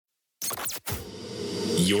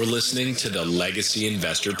You're listening to the Legacy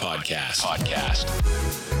Investor Podcast,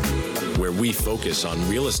 where we focus on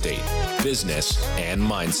real estate, business, and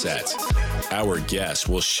mindset. Our guests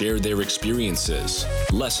will share their experiences,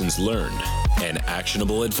 lessons learned, and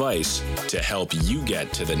actionable advice to help you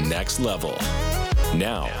get to the next level.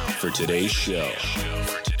 Now, for today's show.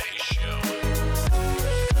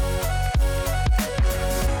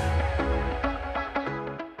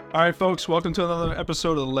 All right, folks, welcome to another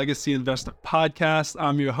episode of the Legacy Investor Podcast.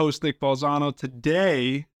 I'm your host, Nick Balzano.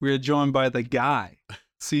 Today, we're joined by the guy,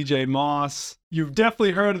 CJ Moss. You've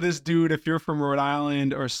definitely heard of this dude if you're from Rhode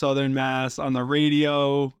Island or Southern Mass on the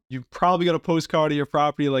radio. You probably got a postcard of your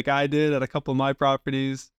property like I did at a couple of my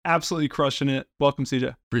properties. Absolutely crushing it. Welcome,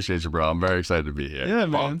 CJ. Appreciate you, bro. I'm very excited to be here. Yeah,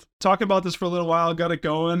 man. Talking about this for a little while, got it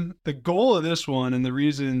going. The goal of this one and the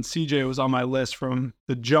reason CJ was on my list from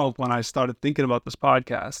the jump when I started thinking about this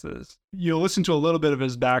podcast is you'll listen to a little bit of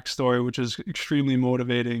his backstory, which is extremely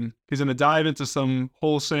motivating. He's going to dive into some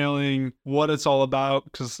wholesaling, what it's all about,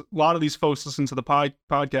 because a lot of these folks listen to the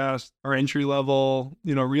podcast are entry level,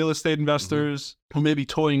 real estate investors who may be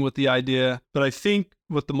toying with the idea. But I think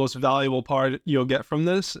what the most valuable part you'll get from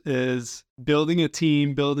this is building a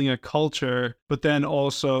team, building a culture, but then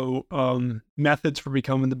also methods for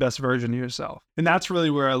becoming the best version of yourself. And that's really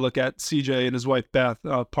where I look at CJ and his wife, Beth,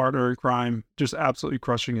 partner in crime, just absolutely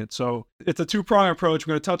crushing it. So it's a two-pronged approach.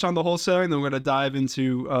 We're going to touch on the wholesaling, then we're going to dive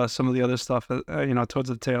into some of the other stuff, towards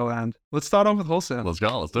the tail end. Let's start off with wholesaling. Let's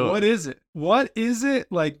go. Let's do it. What is it?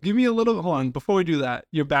 Like, give me a little, hold on, before we do that,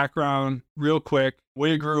 your background real quick, where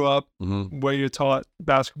you grew up, where you taught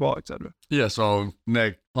basketball, etc. Yeah, so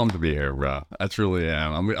Nick, pumped to be here, bro. I truly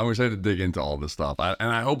am. I'm excited to dig into all this stuff. And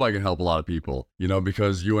I hope I can help a lot of people,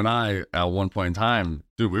 because you and I, at one point in time,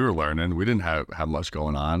 dude, we were learning. We didn't have much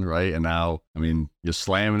going on, right? And now, you're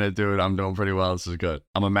slamming it, dude. I'm doing pretty well. This is good.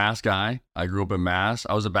 I'm a Mass guy. I grew up in Mass.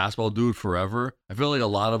 I was a basketball dude forever. I feel like a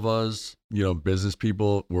lot of us, business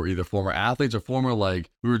people were either former athletes or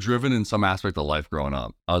we were driven in some aspect of life growing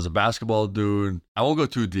up. I was a basketball dude. I won't go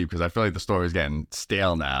too deep because I feel like the story is getting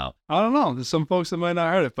stale now. I don't know. There's some folks that might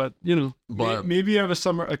not heard it, but maybe you have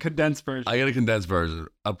a condensed version. I get a condensed version.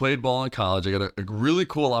 I played ball in college. I got a really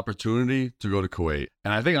cool opportunity to go to Kuwait.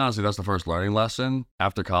 And I think, honestly, that's the first learning lesson.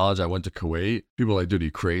 After college, I went to Kuwait. People are like, dude, are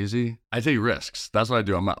you crazy? I take risks. That's what I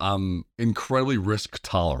do. I'm incredibly risk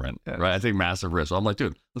tolerant, right? I take massive risks. So I'm like,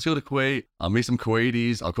 dude, let's go to Kuwait. I'll meet some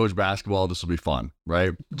Kuwaitis. I'll coach basketball. This will be fun,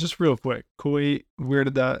 right? Just real quick, Kuwait,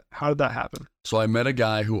 how did that happen? So I met a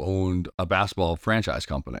guy who owned a basketball franchise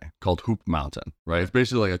company called Hoop Mountain, right? It's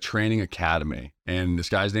basically like a training academy. And this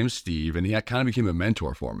guy's name is Steve, and he kind of became a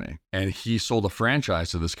mentor for me. And he sold a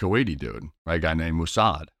franchise to this Kuwaiti dude, right? A guy named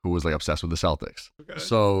Musad, who was obsessed with the Celtics. Okay.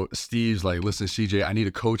 So Steve's like, listen, CJ, I need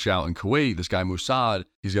a coach out in Kuwait. This guy Musad,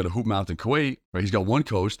 he's got a Hoop Mountain Kuwait, right? He's got one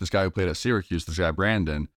coach, this guy who played at Syracuse, this guy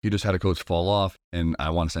Brandon. He just had a coach fall off, and I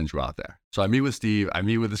want to send you out there. So I meet with Steve. I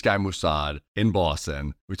meet with this guy Musad in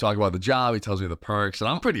Boston. We talk about the job. He tells me the perks, and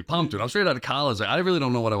I'm pretty pumped, dude. I'm straight out of college. I really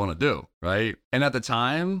don't know what I want to do, right? And at the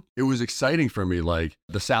time, it was exciting for me.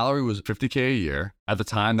 The salary was $50K a year. At the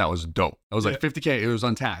time, that was dope. I was like, $50K, it was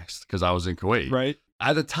untaxed because I was in Kuwait. Right.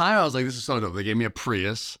 At the time, I was like, this is so dope. They gave me a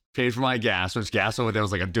Prius, paid for my gas, which gas over there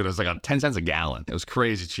was it was like 10 cents a gallon. It was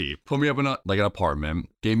crazy cheap. Put me up in an apartment,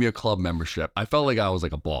 gave me a club membership. I felt like I was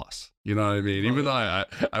like a boss. You know what I mean? Even though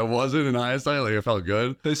I wasn't in hindsight, I felt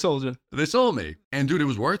good. They sold you. They sold me. And dude, it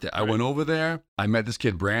was worth it. I went over there. I met this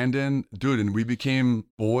kid, Brandon, dude, and we became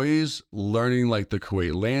boys learning the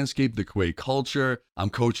Kuwait landscape, the Kuwait culture. I'm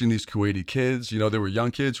coaching these Kuwaiti kids. They were young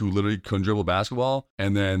kids who literally couldn't dribble basketball,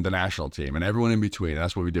 and then the national team and everyone in between.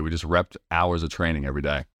 That's what we did. We just repped hours of training every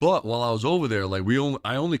day. But while I was over there,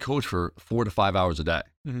 I only coached for 4 to 5 hours a day.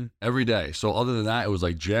 Every day. So other than that, it was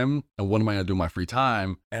gym and what am I going to do in my free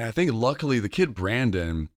time? And I think luckily the kid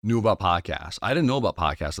Brandon knew about podcasts. I didn't know about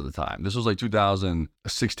podcasts at the time. This was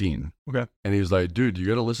 2016. Okay. And he was like, dude, you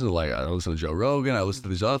got to listen to I listen to Joe Rogan. I listen to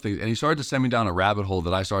these other things. And he started to send me down a rabbit hole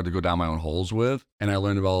that I started to go down my own holes with. And I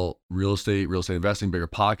learned about real estate investing, Bigger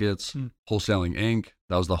Pockets, Wholesaling Inc.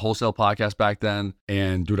 That was the wholesale podcast back then.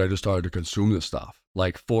 And dude, I just started to consume this stuff.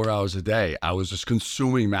 4 hours a day. I was just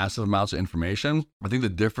consuming massive amounts of information. I think the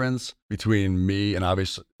difference between me,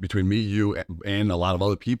 you, and a lot of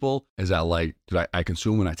other people is that I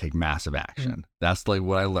consume and I take massive action. That's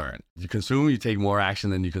what I learned. You consume, you take more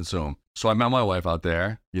action than you consume. So I met my wife out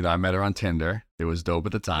there. You know, I met her on Tinder. It was dope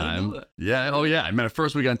at the time. Yeah. Oh, yeah. I met her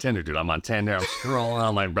first week on Tinder, dude. I'm on Tinder. I'm scrolling.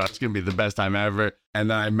 I'm like, bro, it's going to be the best time ever. And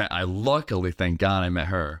then I luckily, thank God, I met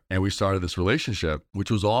her. And we started this relationship, which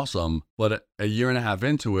was awesome. But a year and a half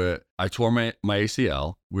into it, I tore my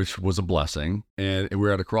ACL, which was a blessing. And we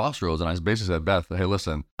were at a crossroads. And I basically said, Beth, hey,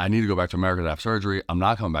 listen, I need to go back to America to have surgery. I'm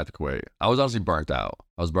not coming back to Kuwait. I was honestly burnt out.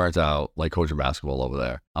 I was burnt out, like coaching basketball over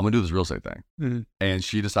there. I'm going to do this real estate thing. Mm-hmm. And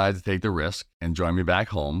she decided to take the risk and join me back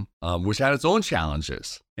home, which had its own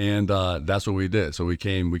challenges. And that's what we did. So we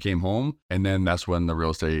came home, and then that's when the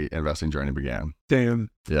real estate investing journey began. Damn.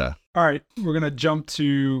 Yeah. All right. We're going to jump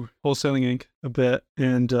to Wholesaling Inc. a bit.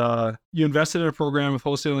 And you invested in a program with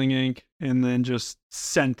Wholesaling Inc. and then just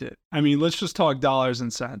sent it. I mean, let's just talk dollars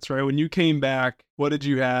and cents, right? When you came back, what did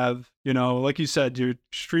you have? You know, like you said, you're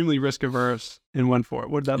extremely risk averse and went for it.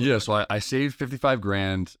 What did that look like? So I saved 55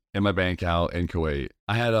 grand in my bank account in Kuwait.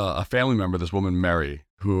 I had a family member, this woman, Mary,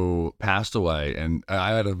 who passed away, and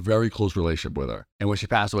I had a very close relationship with her. And when she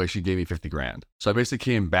passed away, she gave me 50 grand. So I basically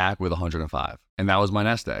came back with 105, and that was my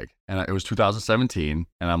nest egg. And it was 2017,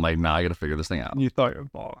 and I'm like, nah, I got to figure this thing out. You thought you were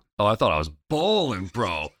balling. Oh, I thought I was bowling,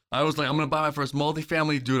 bro. I was like, I'm going to buy my first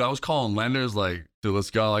multifamily. Dude, I was calling lenders like, dude,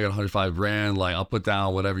 let's go. I got 105 grand. Like, I'll put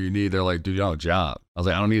down whatever you need. They're like, dude, you don't have a job. I was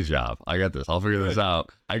like, I don't need a job. I got this. I'll figure this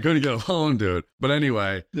out. I couldn't get a loan, dude. But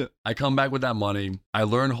anyway, I come back with that money. I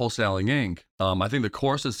learned Wholesaling Inc. I think the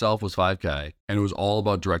course itself was $5K, and it was all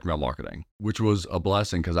about direct mail marketing, which was a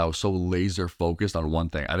blessing because I was so laser focused on one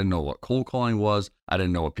thing. I didn't know what cold calling was. I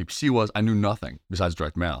didn't know what PPC was. I knew nothing besides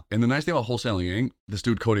direct mail. And the nice thing about Wholesaling Inc., this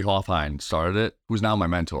dude, Cody Hoffine, started it, who's now my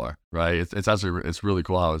mentor, right? It's really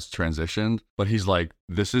cool how it's transitioned. But he's like,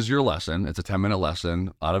 this is your lesson. It's a 10-minute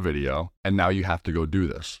lesson on a video. And now you have to go do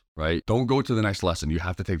this, right? Don't go to the next lesson. You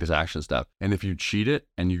have to take this action step. And if you cheat it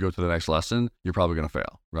and you go to the next lesson, you're probably going to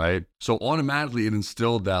fail, right? So automatically it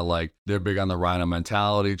instilled that like they're big on the rhino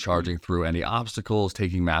mentality, charging through any obstacles,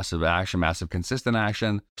 taking massive action, massive consistent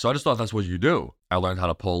action. So I just thought that's what you do. I learned how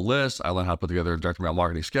to pull lists. I learned how to put together a direct mail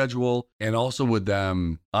marketing schedule. And also with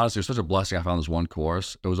them, honestly, it was such a blessing. I found this one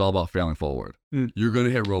course. It was all about failing forward. You're going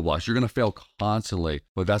to hit roadblocks. You're going to fail constantly,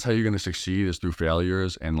 but that's how you're going to succeed is through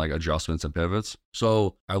failures and like adjustments and pivots.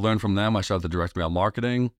 So I learned from them. I started the direct mail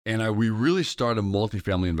marketing, and we really started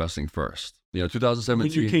multifamily investing first. You know,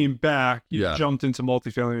 2017. When you came back, you jumped into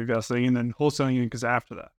multifamily investing, and then Wholesaling Inc. is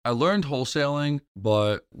after that. I learned wholesaling,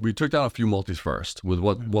 but we took down a few multis first with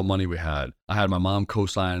what money we had. I had my mom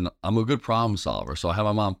co-sign. I'm a good problem solver, so I had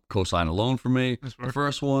my mom co-sign a loan for me. The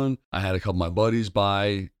first one, I had a couple of my buddies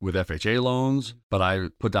buy with FHA loans, but I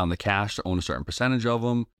put down the cash to own a certain percentage of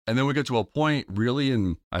them. And then we get to a point really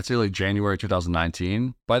in, I'd say like January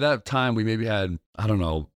 2019. By that time, we maybe had, I don't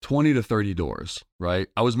know, 20 to 30 doors, right?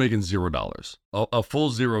 I was making $0, a full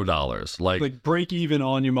 $0. Like break even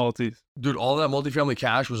on your multis. Dude, all that multifamily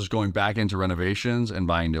cash was just going back into renovations and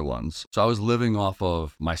buying new ones. So I was living off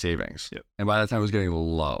of my savings. Yep. And by that time, it was getting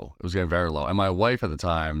low. It was getting very low. And my wife at the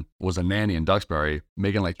time was a nanny in Duxbury,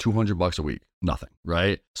 making like $200 a week. Nothing,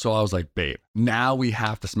 right? So I was like, babe, now we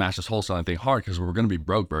have to smash this wholesaling thing hard because we're going to be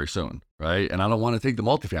broke very soon, right? And I don't want to take the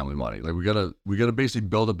multifamily money. Like we gotta basically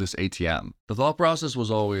build up this ATM. The thought process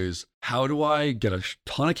was always, how do I get a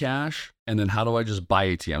ton of cash? And then how do I just buy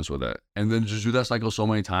ATMs with it? And then just do that cycle so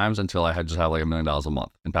many times until I had just have like $1 million a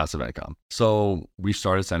month in passive income. So we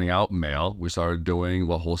started sending out mail. We started doing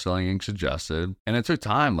what Wholesaling Inc. suggested. And it took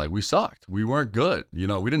time. Like we sucked. We weren't good. You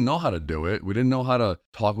know, we didn't know how to do it. We didn't know how to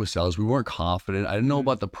talk with sellers. We weren't confident. I didn't know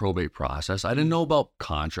about the probate process. I didn't know about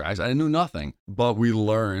contracts. I knew nothing. But we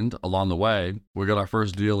learned along the way. We got our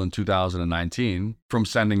first deal in 2019 from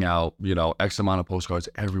sending out, you know, X amount of postcards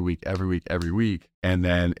every week. And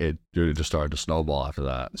then it just started to snowball after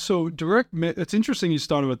that. So it's interesting you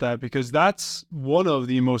started with that because that's one of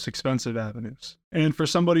the most expensive avenues. And for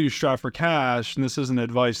somebody who's strapped for cash, and this isn't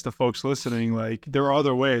advice to folks listening, like there are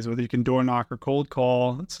other ways, whether you can door knock or cold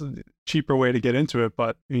call. It's a cheaper way to get into it.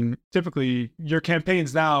 But I mean, typically your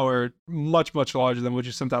campaigns now are much, much larger than what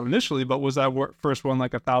you sent out initially. But was that first one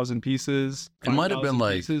like 1,000 pieces? It might have been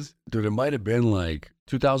like, dude, it might have been like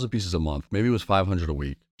 2,000 pieces a month. Maybe it was 500 a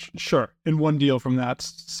week. Sure. And one deal from that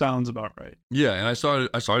sounds about right. Yeah. And I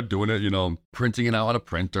started doing it, you know, printing it out on a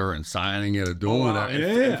printer and signing it and doing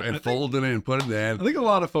it and folding it and putting it in. I think a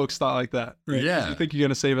lot of folks thought like that. Right? Yeah. You think you're going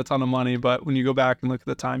to save a ton of money, but when you go back and look at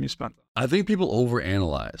the time you spent. I think people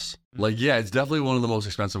overanalyze. Like, yeah, it's definitely one of the most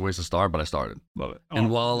expensive ways to start, but I started. Love it. And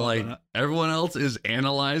while like everyone else is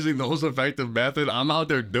analyzing the most effective method, I'm out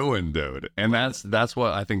there doing, dude. And that's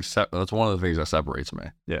what I think, that's one of the things that separates me.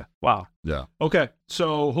 Yeah. Wow. Yeah. Okay.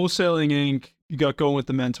 So Wholesaling Inc., you got going with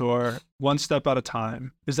the mentor. one step at a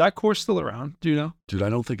time. Is that course still around? Do you know? Dude, I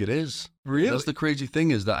don't think it is. Really? That's the crazy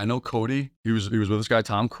thing is that I know Cody, he was with this guy,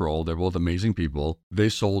 Tom Kroll. They're both amazing people. They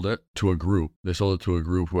sold it to a group. They sold it to a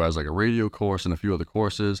group who has like a radio course and a few other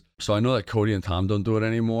courses. So I know that Cody and Tom don't do it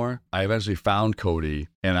anymore. I eventually found Cody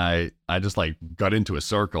and I just like got into a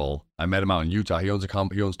circle. I met him out in Utah. He owns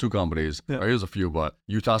he owns 2 companies. Yeah. Or he has a few, but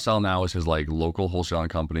Utah Sell Now is his like local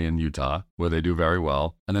wholesaling company in Utah where they do very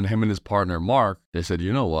well. And then him and his partner, Mark, they said,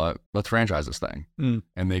 you know what? Let's franchise this thing.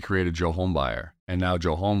 And they created Joe Homebuyer. And now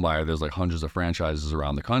Joe Homebuyer, there's like hundreds of franchises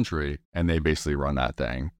around the country, and they basically run that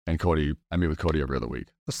thing. And Cody, I meet with Cody every other week.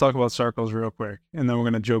 Let's talk about circles real quick, and then we're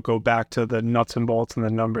going to go back to the nuts and bolts and the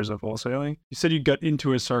numbers of wholesaling. You said you got into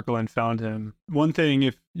his circle and found him. One thing,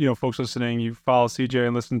 if folks listening, you follow CJ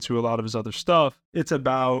and listen to a lot of his other stuff, it's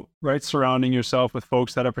about surrounding yourself with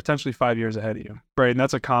folks that are potentially 5 years ahead of you, right? And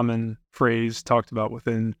that's a common phrase talked about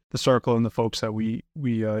within the circle and the folks that we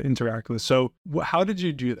interact with. So how did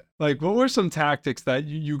you do that? Like, what were some tactics that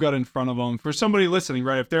you got in front of them for somebody listening,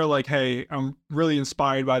 right? If they're like, hey, I'm really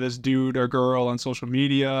inspired by this dude or girl on social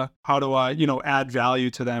media, how do I, add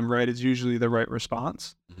value to them, right? It's usually the right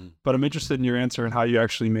response. Mm-hmm. But I'm interested in your answer and how you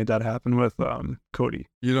actually made that happen with Cody.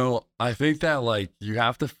 I think that like you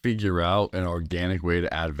have to figure out an organic way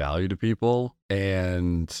to add value to people,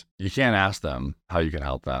 and you can't ask them how you can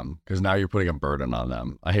help them because now you're putting a burden on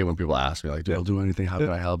them. I hate when people ask me like, dude, I'll do anything. How can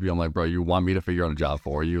I help you? I'm like, bro, you want me to figure out a job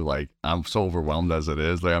for you? Like, I'm so overwhelmed as it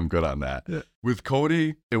is. Like, I'm good on that. Yeah. With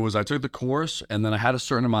Cody, it was I took the course and then I had a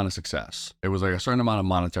certain amount of success. It was like a certain amount of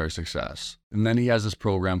monetary success. And then he has this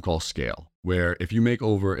program called Scale, where if you did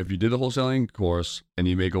the wholesaling course and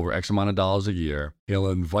you make over X amount of dollars a year, he'll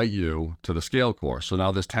invite you to the Scale course. So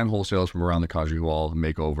now there's 10 wholesalers from around the country who all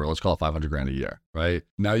make over, let's call it 500 grand a year, right?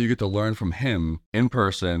 Now you get to learn from him in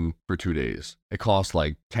person for 2 days. It costs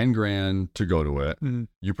like 10 grand to go to it. Mm-hmm.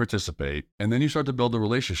 You participate, and then you start to build a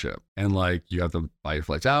relationship. And like, you have to buy your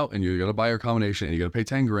flights out, and you got to buy your accommodation, and you got to pay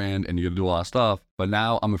 10 grand, and you got to do a lot of stuff. But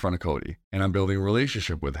now I'm in front of Cody, and I'm building a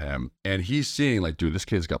relationship with him. And he's seeing like, dude, this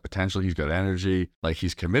kid's got potential. He's got energy. Like,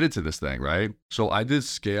 he's committed to this thing, right? So I did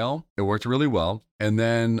Scale. It worked really well. And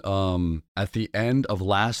then at the end of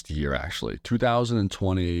last year, actually,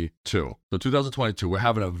 2022. So 2022, we're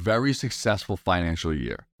having a very successful financial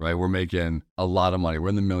year, right? We're making a lot of money. We're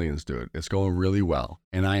in the millions, dude. It's going really well.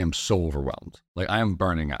 And I am so overwhelmed. Like, I am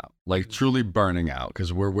burning out, like truly burning out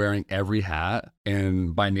because we're wearing every hat.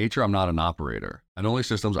 And by nature, I'm not an operator. I don't like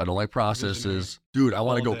systems. I don't like processes. Dude, I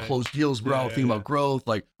want to go close deals, bro. Think about growth.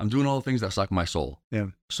 Like, I'm doing all the things that suck my soul. Yeah.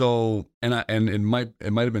 So, and it might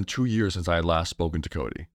have been 2 years since I had last spoken to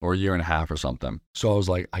Cody, or a year and a half or something. So I was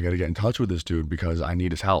like, I got to get in touch with this dude because I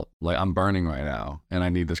need his help. Like, I'm burning right now and I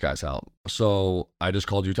need this guy's help. So I just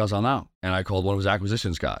called Utah Sell Now, and I called one of his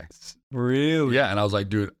acquisitions guys. Really? Yeah. And I was like,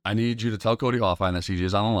 dude, I need you to tell Cody Hoffine that CJ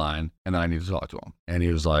is on the line, and then I need to talk to him. And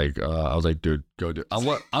he was like, I was like, dude, go do it.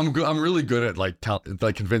 I'm really good at like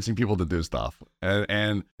convincing people to do stuff.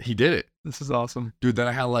 And he did it. This is awesome. Dude, then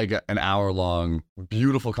I had like an hour-long,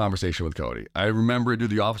 beautiful conversation with Cody. I remember,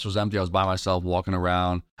 dude, the office was empty. I was by myself, walking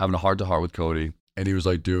around, having a heart-to-heart with Cody. And he was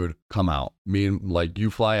like, dude, come out.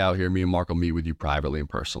 You fly out here. Me and Mark will meet with you privately and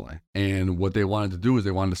personally. And what they wanted to do is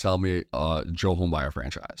they wanted to sell me a Joe Homebuyer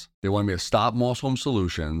franchise. They wanted me to stop Moss Home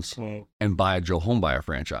Solutions and buy a Joe Homebuyer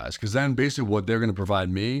franchise. Because then basically what they're going to provide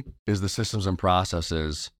me is the systems and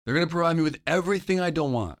processes. They're going to provide me with everything I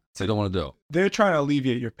don't want. I don't want to do. They're trying to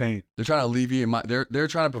alleviate your pain. They're trying to alleviate they're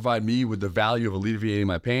trying to provide me with the value of alleviating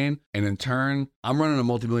my pain. And in turn, I'm running a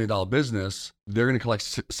multi-million-dollar business. They're going to collect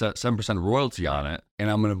 7% royalty on it.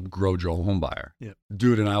 And I'm going to grow Joe Homebuyer. Yep.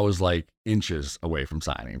 Dude, and I was like inches away from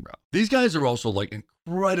signing, bro. These guys are also like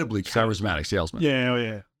incredibly charismatic salesmen. Yeah, oh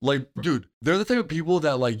yeah. Like, dude, they're the type of people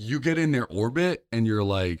that like you get in their orbit and you're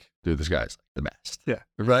like, dude, this guy's the best. Yeah.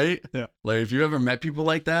 Right? Yeah. Like, if you ever met people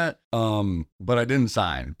like that, but I didn't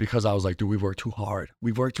sign because I was like, dude, we've worked too hard.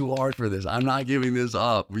 We've worked too hard for this. I'm not giving this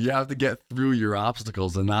up. You have to get through your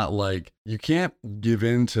obstacles and not like, you can't give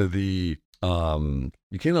in to the,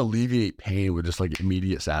 you can't alleviate pain with just like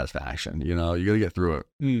immediate satisfaction. You know, you got to get through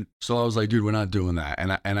it. So I was like, dude, we're not doing that.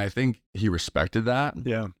 And I think he respected that.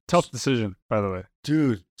 Yeah. Tough decision, by the way.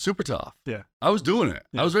 Dude, super tough. Yeah. I was doing it.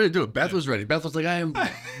 Yeah. I was ready to do it. Beth was ready. Beth was like, I am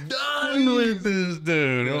done with this,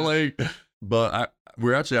 dude. Yeah. Like, but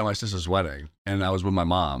we're actually at my sister's wedding, and I was with my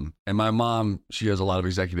mom. And my mom, she has a lot of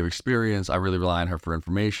executive experience. I really rely on her for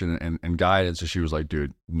information and guidance. So she was like,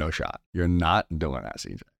 dude, no shot. You're not doing that,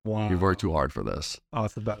 CJ. Wow. You've worked too hard for this. Oh,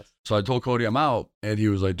 it's the best. So I told Cody I'm out, and he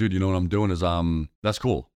was like, dude, you know what I'm doing is, that's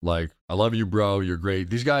cool. Like, I love you, bro. You're great.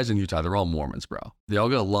 These guys in Utah, they're all Mormons, bro. They all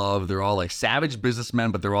got love. They're all like savage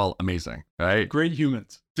businessmen, but they're all amazing, right? Great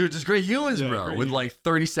humans. Dude, just great humans, bro, great with humans. like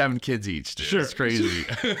 37 kids each, dude. Sure. It's crazy.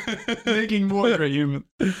 Making more great humans.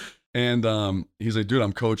 And he's like, dude,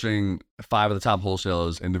 I'm coaching 5 of the top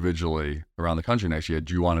wholesalers individually around the country next year.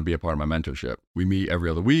 Do you want to be a part of my mentorship? We meet every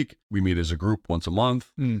other week. We meet as a group once a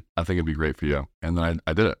month. I think it'd be great for you. And then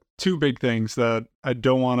I did it. 2 big things that I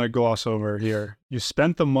don't want to gloss over here. You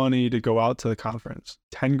spent the money to go out to the conference,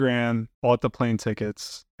 10 grand, bought the plane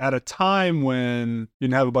tickets at a time when you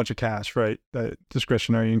didn't have a bunch of cash, right? That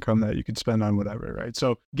discretionary income that you could spend on whatever, right?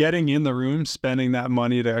 So getting in the room, spending that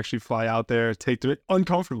money to actually fly out there, take to it,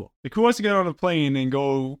 uncomfortable. Like, who wants to get on a plane and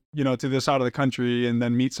go, to this side of the country and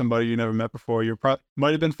then meet somebody you never met before? You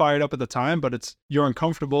might have been fired up at the time, but you're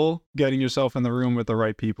uncomfortable getting yourself in the room with the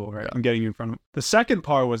right people, right? And getting you in front of them. The second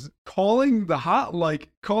part was calling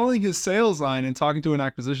his sales line and talking to an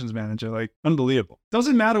acquisitions manager, like, unbelievable.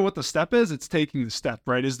 Doesn't matter what the step is, it's taking the step,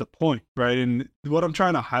 right? Is the point, right? And what I'm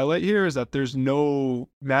trying to highlight here is that there's no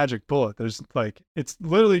magic bullet. There's it's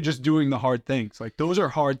literally just doing the hard things. Like, those are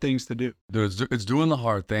hard things to do. Dude, it's doing the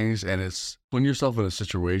hard things, and it's putting yourself in a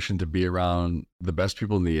situation to be around the best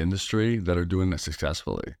people in the industry that are doing it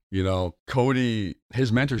successfully. Cody,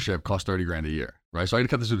 his mentorship cost 30 grand a year, right? So I had to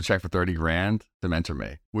cut this dude a check for 30 grand to mentor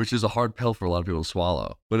me, which is a hard pill for a lot of people to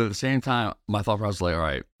swallow. But at the same time, my thought process was like, all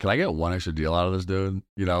right, can I get one extra deal out of this dude?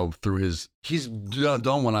 Through he's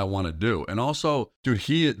done what I want to do. And also,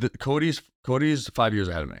 dude, Cody's 5 years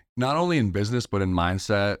ahead of me, not only in business, but in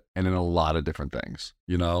mindset and in a lot of different things,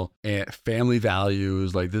 and family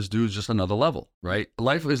values. Like, this dude's just another level, right?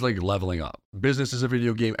 Life is like leveling up. Business is a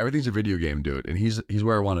video game. Everything's a video game, dude. And he's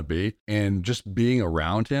where I want to be. And just being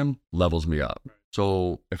around him levels me up.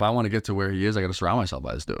 So if I want to get to where he is, I got to surround myself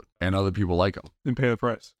by this dude and other people like him. And pay the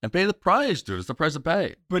price. And pay the price, dude. It's the price to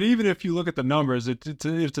pay. But even if you look at the numbers, it's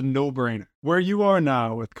a no-brainer. Where you are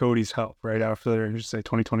now with Cody's help, right after, you say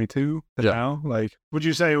 2022 to now, like, would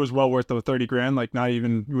you say it was well worth the 30 grand? Like, you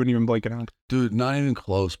wouldn't even blink it out. Dude, not even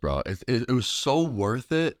close, bro. It was so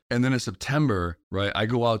worth it. And then in September, right, I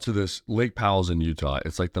go out to this Lake Powell's in Utah.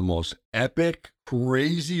 It's like the most epic,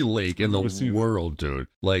 crazy lake in the world, dude.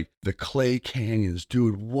 Like, the clay canyons,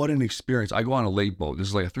 dude, what an experience. I go on a lake boat. This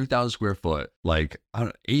is like a 3,000 square foot, like,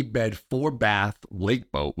 8-bed, 4-bath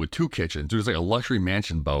lake boat with 2 kitchens. Dude, it's like a luxury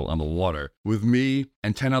mansion boat on the water with me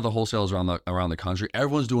and 10 other wholesalers around the country.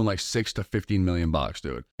 Everyone's doing like $6 to $15 million,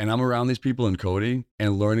 dude. And I'm around these people in Cody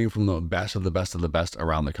and learning from the best of the best of the best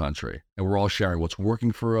around the country. And we're all sharing what's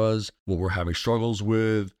working for us, what we're having struggles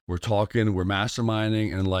with. We're talking, we're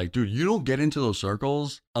masterminding, and like, dude, you don't get into those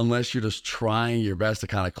circles unless you're just trying your best to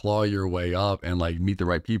kind of claw your way up and like meet the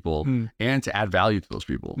right people and to add value to those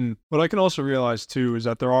people. What I can also realize too is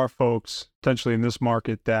that there are folks potentially in this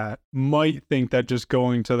market that might think that just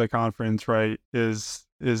going to the conference, right, is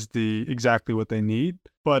the exactly what they need,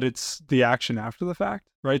 but it's the action after the fact,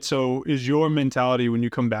 right? So is your mentality when you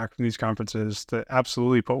come back from these conferences to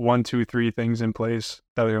absolutely put 1, 2, 3 things in place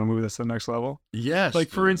that are going to move us to the next level? Yes. Like,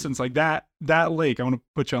 for instance, like that lake, I want to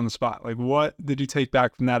put you on the spot. Like, what did you take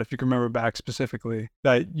back from that, if you can remember back specifically,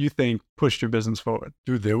 that you think pushed your business forward?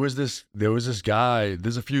 Dude, there was this guy,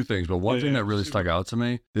 there's a few things, but one thing that really stuck out to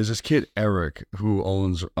me, there's this kid, Eric, who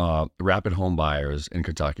owns Rapid Home Buyers in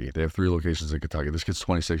Kentucky. They have 3 locations in Kentucky. This kid's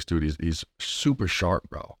 26, dude. He's super sharp,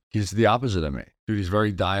 bro. He's the opposite of me. Dude, he's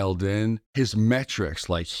very dialed in. His metrics,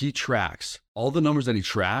 like, he tracks all the numbers that he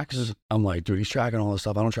tracks. I'm like, dude, he's tracking all this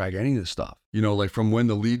stuff. I don't track any of this stuff. Like, from when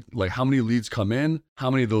the lead, like, how many leads come in,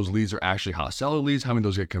 how many of those leads are actually hot seller leads, how many of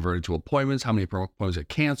those get converted to appointments, how many appointments get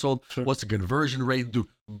canceled, what's the conversion rate, dude,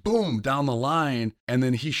 boom, down the line. And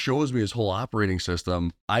then he shows me his whole operating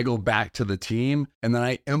system. I go back to the team and then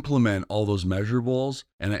I implement all those measurables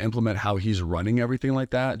and I implement how he's running everything like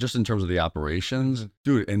that, just in terms of the operations.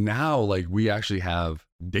 Dude, and now, like, we actually have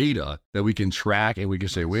data that we can track and we can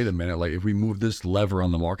say, wait a minute, like, if we move this lever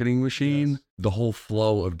on the marketing machine, the whole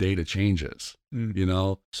flow of data changes.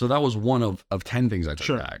 So that was one of 10 things I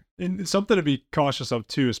took back. And something to be cautious of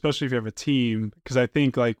too, especially if you have a team, because I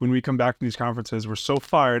think, like, when we come back from these conferences, we're so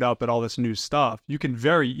fired up at all this new stuff, you can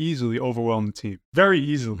very easily overwhelm the team. Very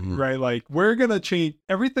easily, right? Like, we're going to change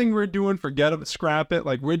everything we're doing, forget it, scrap it.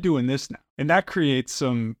 Like, we're doing this now. And that creates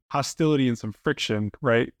some hostility and some friction,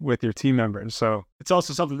 right, with your team members. So it's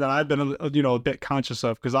also something that I've been, a bit conscious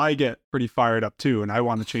of, because I get pretty fired up too. And I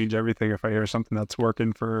want to change everything if I hear something that's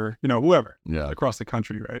working for, whoever across the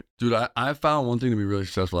country, right? Dude, I found one thing to be really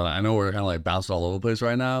successful. And I know we're kind of like bouncing all over the place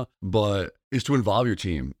right now, but is to involve your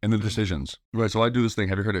team in the decisions. Right. So I do this thing.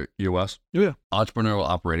 Have you heard of EOS? Yeah. Entrepreneurial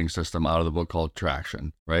Operating System, out of the book called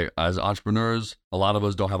Traction, right? As entrepreneurs, a lot of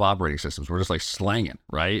us don't have operating systems. We're just like slanging,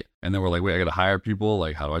 right? And then we're like, wait, I got to hire people.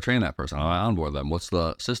 Like, how do I train that person? How do I onboard them? What's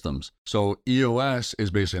the systems? So EOS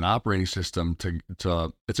is basically an operating system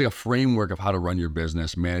to it's like a framework of how to run your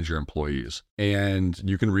business, manage your employees. And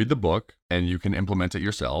you can read the book and you can implement it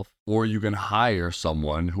yourself, or you can hire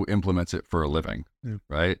someone who implements it for a living,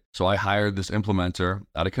 right? So I hired this implementer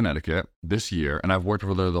out of Connecticut this year, and I've worked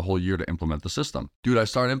with her the whole year to implement the system. Dude, I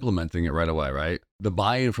started implementing it right away, right? The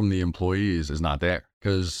buy-in from the employees is not there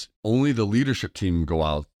because only the leadership team go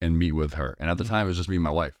out and meet with her. And at the time, it was just me and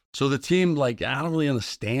my wife. So the team, like, I don't really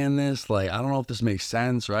understand this. Like, I don't know if this makes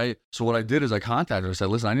sense, right? So what I did is I contacted her. I said,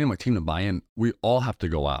 listen, I need my team to buy in. We all have to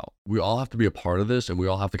go out. We all have to be a part of this, and we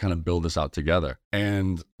all have to kind of build this out together.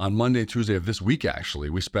 And on Monday and Tuesday of this week, actually,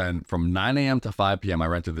 we spent from 9 a.m. to 5 p.m. I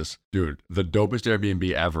rented this, dude, the dopest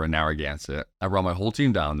Airbnb ever in Narragansett. I brought my whole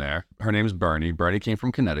team down there. Her name is Bernie. Bernie came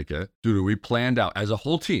from Connecticut. Dude, we planned out as a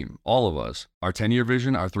whole team, all of us, our 10-year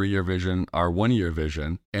vision, our 3-year vision, our 1-year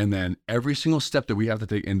vision, and then every single step that we have to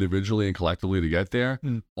take individually and collectively to get there,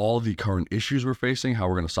 all the current issues we're facing, how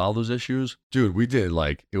we're going to solve those issues. Dude, we did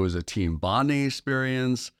like, it was a team bonding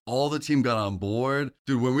experience. All the team got on board.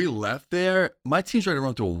 Dude, when we left there, my team's ready to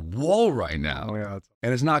run through a wall right now. Oh, yeah.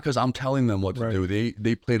 And it's not because I'm telling them what to do.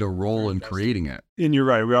 They played a role in creating it. And you're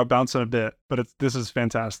right. We are bouncing a bit, but this is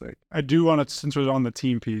fantastic. I do want to, since we're on the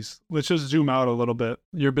team piece, let's just zoom out a little bit.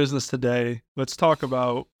 Your business today. Let's talk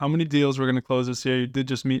about how many deals we're going to close this year. You did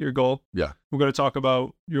just meet your goal. Yeah. We're going to talk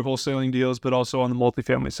about your wholesaling deals, but also on the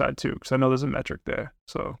multifamily side too, because I know there's a metric there.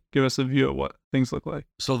 So give us a view of what things look like.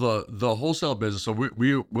 So the wholesale business, so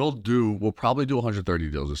we'll probably do 130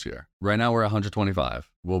 deals this year. Right now we're at 125.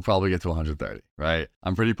 We'll probably get to 130, right?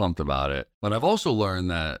 I'm pretty pumped about it. But I've also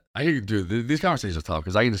learned that I can do these conversations are tough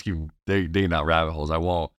because I can just keep digging out rabbit holes. I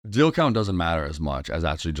won't. Deal count doesn't matter as much as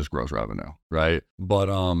actually just gross revenue, right? But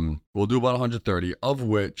we'll do about 130, of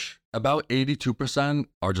which about 82%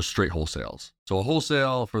 are just straight wholesales. So a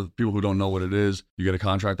wholesale, for people who don't know what it is, you get a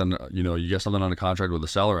contract on, you get something on a contract with a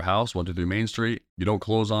seller, a house, 123 Main Street. You don't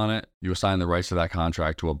close on it. You assign the rights to that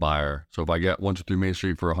contract to a buyer. So if I get 123 Main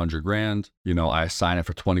Street for $100,000, I assign it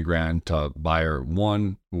for $20,000 to buyer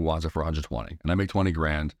one who wants it for 120, and I make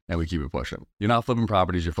 $20,000, and we keep it pushing. You're not flipping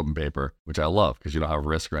properties, you're flipping paper, which I love because you don't have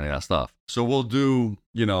risk or any of that stuff. So we'll do,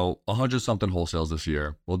 100 something wholesales this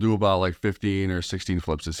year. We'll do about like 15 or 16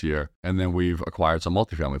 flips this year. And then we've acquired some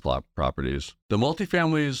multifamily properties. The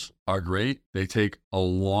multifamilies are great. They take a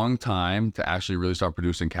long time to actually really start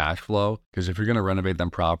producing cash flow. Because if you're going to renovate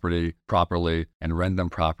them properly and rent them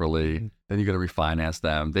properly, then you got to refinance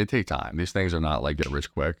them. They take time. These things are not like get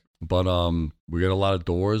rich quick. But we get a lot of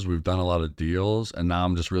doors. We've done a lot of deals. And now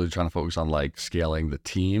I'm just really trying to focus on like scaling the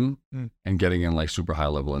team and getting in like super high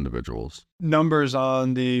level individuals. Numbers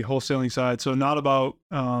on the wholesaling side. So not about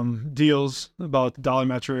deals, about the dollar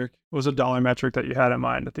metric. What was a dollar metric that you had in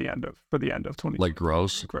mind for the end of 2020? Like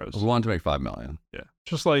gross? Gross. We wanted to make $5 million. Yeah.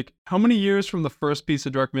 Just like how many years from the first piece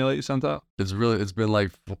of direct mail that you sent out? It's been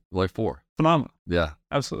like 4. Phenomenal. Yeah.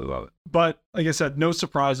 Absolutely love it. But like I said, no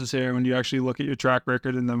surprises here when you actually look at your track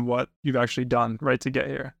record and then what you've actually done, right, to get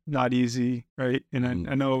here. Not easy, right? And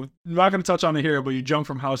I know I'm not going to touch on it here, but you jump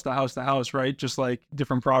from house to house to house, right? Just like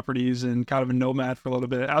different properties and kind of a nomad for a little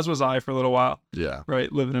bit, as was I for a little while. Yeah.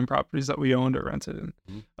 Right? Living in properties that we owned or rented.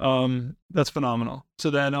 That's phenomenal. So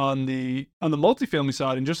then on the multifamily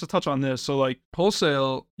side, and just to touch on this, so like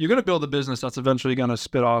wholesale, you're going to build a business that's eventually going to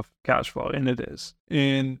spit off cash flow, and it is.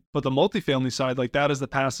 But the multifamily side, like that is the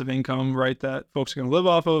passive income, right, that folks are going to live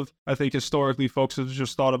off of. I think historically folks have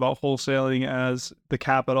just thought about wholesaling as the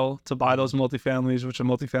capital to buy those multifamilies, which the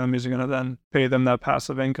multifamilies are going to then pay them that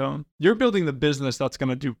passive income. You're building the business that's going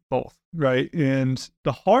to do both, right? And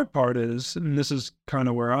the hard part is, and this is kind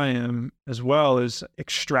of where I am as well, is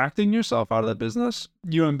extracting yourself out of the business.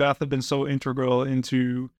 You and Beth have been so integral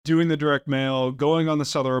into doing the direct mail, going on the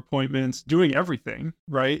seller appointments, doing everything,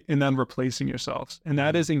 right? And then replacing yourselves. And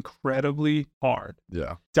that is incredibly hard.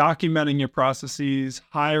 Yeah. Documenting your processes,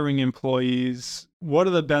 hiring employees, what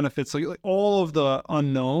are the benefits, like all of the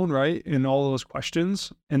unknown, right? And all of those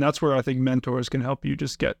questions. And that's where I think mentors can help you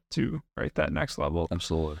just get to, right, that next level.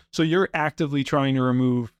 Absolutely. So you're actively trying to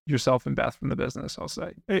remove yourself and Beth from the business, I'll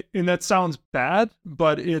say. And that sounds bad,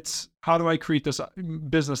 but it's how do I create this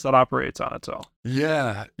business that operates on its own?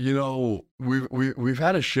 Yeah. We've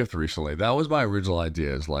had a shift recently. That was my original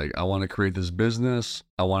idea, is like, I want to create this business.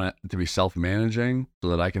 I want it to be self-managing so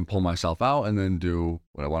that I can pull myself out and then do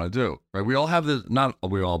what I want to do, right? We all have this, not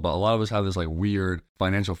we all, but a lot of us have this like weird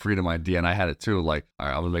financial freedom idea, and I had it too. Like, all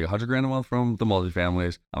right, I'm gonna make $100,000 a month from the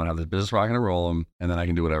multifamilies. I'm gonna have this business rocking and rolling, and then I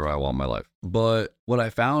can do whatever I want in my life. But what I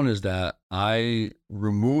found is that I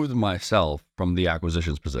removed myself from the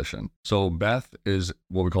acquisitions position. So Beth is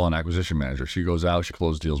what we call an acquisition manager. She goes out, she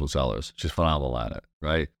closes deals with sellers. She's phenomenal at it,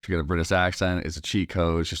 right? She got a British accent. It's a cheat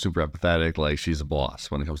code. She's super empathetic. Like, she's a boss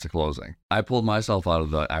when it comes to closing. I pulled myself out of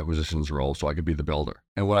the acquisitions role so I could be the builder.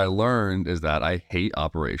 And what I learned is that I hate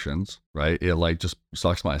operations, right? It like just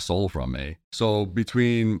sucks my soul from me. So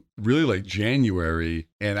between really like January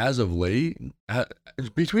and as of late,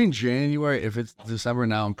 between January, if it's December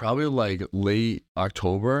now, and probably like late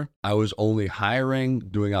October, I was only hiring,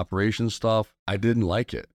 doing operations stuff. I didn't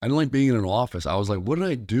like it. I didn't like being in an office. I was like, what did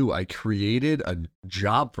I do? I created a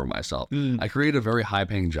job for myself. I created a very high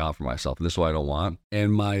paying job for myself. And this is what I don't want.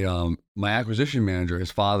 And my acquisition manager,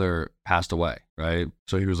 his father passed away, right?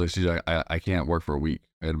 So he was like, CJ, I can't work for a week.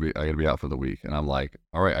 I gotta be out for the week. And I'm like,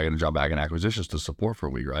 all right, I gotta jump back in acquisitions to support for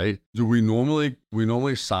a week, right? Do we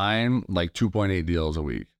normally sign like 2.8 deals a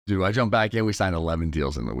week. Dude, I jumped back in, we signed 11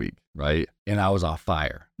 deals in the week, right? And I was on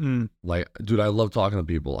fire. Like, dude, I love talking to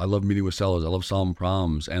people. I love meeting with sellers. I love solving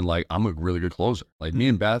problems. And like, I'm a really good closer. Like me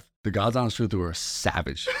and Beth, the God's honest truth, we're a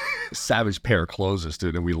savage pair of closers,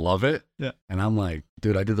 dude. And we love it. Yeah. And I'm like,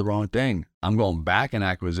 dude, I did the wrong thing. I'm going back in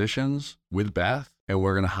acquisitions with Beth, and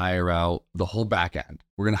we're going to hire out the whole back end.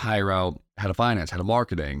 We're going to hire out head of finance, head of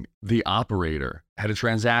marketing, the operator, head of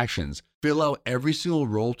transactions, fill out every single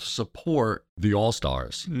role to support the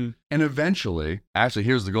all-stars. And eventually, actually,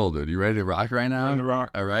 here's the goal, dude. You ready to rock right now? Ready to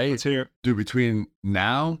rock. All right. Let's hear it. Dude, between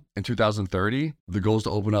now and 2030, the goal is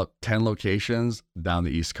to open up 10 locations down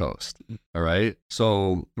the East Coast. All right.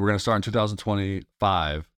 So we're going to start in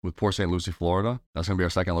 2025 with Port St. Lucie, Florida. That's going to be our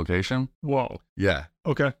second location. Whoa. Yeah.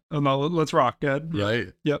 Okay. Now let's rock, Ed.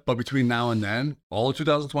 Right? Yep. But between now and then, all of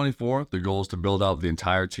 2024, the goal is to build out the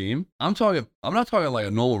entire team. I'm not talking like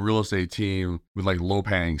a normal real estate team with like low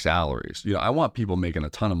paying salaries. You know, I want people making a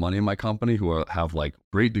ton of money in my company who have like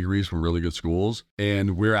great degrees from really good schools.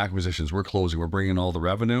 And we're acquisitions, we're closing, we're bringing in all the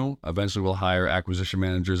revenue. Eventually we'll hire acquisition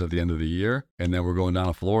managers at the end of the year. And then we're going down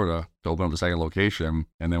to Florida to open up the second location,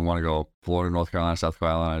 and then want to go Florida, North Carolina, South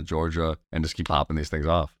Carolina, Georgia, and just keep popping these things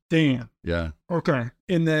off. Damn. Yeah. Okay.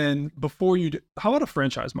 And then before you do, how about a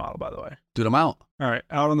franchise model, by the way? Dude, I'm out. All right.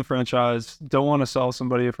 Out on the franchise. Don't want to sell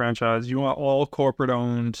somebody a franchise. You want all corporate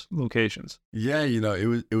owned locations. Yeah. You know,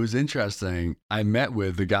 it was interesting. I met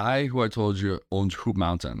with the guy who I told you owns Hoop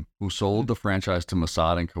Mountain, who sold the franchise to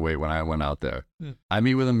Mossad in Kuwait when I went out there. I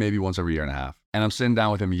meet with him maybe once every year and a half. And I'm sitting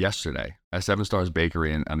down with him yesterday at 7 Stars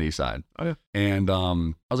Bakery on the east side. Oh, yeah. And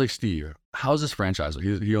I was like, Steve, how's this franchise?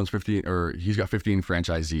 He owns 15, or he's got 15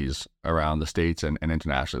 franchisees around the States and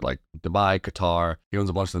internationally, like Dubai, Qatar. He owns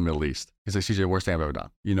a bunch in the Middle East. He's like, CJ, worst thing I've ever done.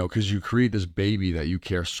 You know, because you create this baby that you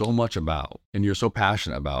care so much about and you're so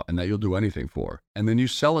passionate about and that you'll do anything for. And then you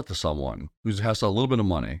sell it to someone who has a little bit of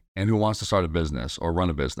money and who wants to start a business or run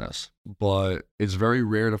a business. But it's very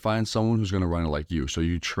rare to find someone who's going to run it like you. So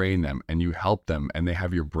you train them and you help them and they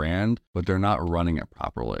have your brand, but they're not running it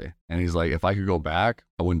properly. And he's like, if I could go back,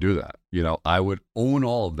 I wouldn't do that. You know, I would own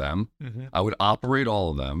all of them. I would operate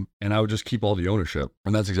all of them, and I would just keep all the ownership.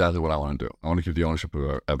 And that's exactly what I want to do. I want to keep the ownership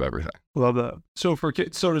of everything. Love that. So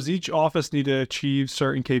does each office need to achieve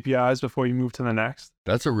certain KPIs before you move to the next?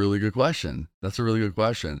 That's a really good question.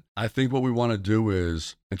 I think what we want to do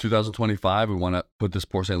is in 2025, we want to put this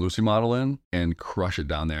Port St. Lucie model in and crush it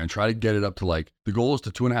down there and try to get it up to like, the goal is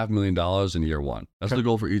to $2.5 million in year one. That's the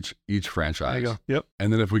goal for each franchise. There you go. Yep.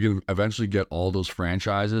 And then if we can eventually get all those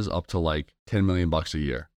franchises up to like $10 million a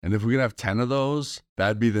year. And if we can have 10 of those,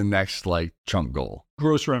 that'd be the next like chunk goal.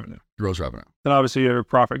 Gross revenue. Then obviously your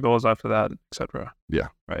profit goals after that, et cetera. Yeah.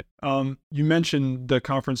 Right. You mentioned the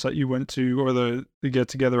conference that you went to, or the get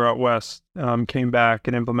together out west, came back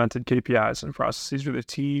and implemented KPIs and processes with the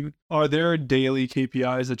team. Are there daily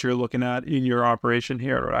KPIs that you're looking at in your operation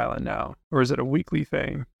here at Rhode Island now? Or is it a weekly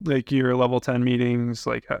thing? Like your level 10 meetings,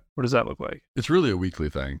 like what does that look like? It's really a weekly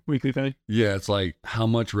thing. Weekly thing? Yeah. It's like, how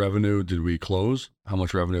much revenue did we close? How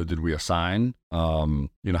much revenue did we assign? You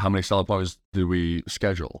know, how many seller appointments did we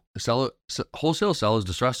schedule? Wholesale sellers,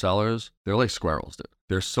 distressed sellers, they're like squirrels, dude.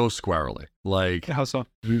 They're so squirrely. Like, how so?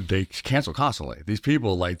 Dude, they cancel constantly. These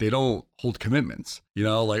people, like, they don't hold commitments. You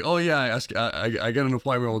know, like, oh yeah, I get an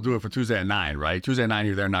appointment, we'll do it for Tuesday at 9, right? Tuesday at 9,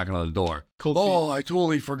 you're there knocking on the door. I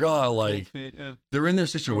totally forgot. Like, they're in their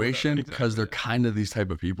situation because they're kind of these type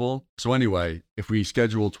of people. So anyway, if we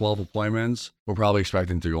schedule 12 appointments, we're probably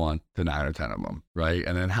expecting to go on to 9 or 10 of them, right?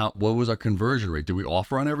 And then what was our conversion rate? Did we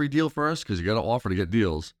offer on every deal first? Because you got to offer to get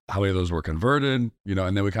deals. How many of those were converted? You know,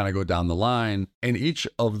 and then we kind of go down the line. And each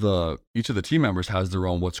of the of the team members has their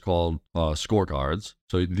own what's called scorecards.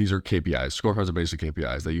 So these are KPIs. Scorecards are basic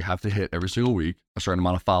KPIs that you have to hit every single week, a certain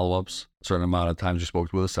amount of follow-ups, a certain amount of times you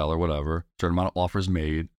spoke with a seller, whatever, a certain amount of offers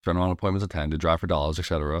made, a certain amount of appointments attended, drive for dollars,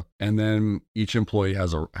 etc. And then each employee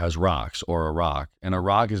has rocks or a rock. And a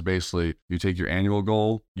rock is basically you take your annual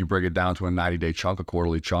goal, you break it down to a 90-day chunk, a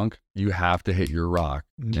quarterly chunk. You have to hit your rock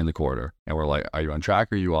in the quarter. And we're like, are you on track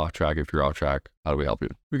or are you off track? If you're off track, how do we help you?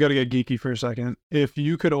 We got to get geeky for a second. If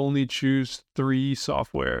you could only choose 3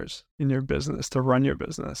 softwares in your business to run your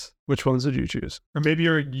business, which ones would you choose? Or maybe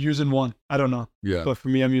you're using one. I don't know. Yeah. But for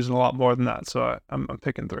me, I'm using a lot more than that. So I'm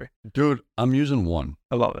picking 3. Dude, I'm using one.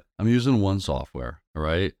 I love it. I'm using one software, all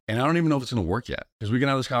right? And I don't even know if it's going to work yet because we can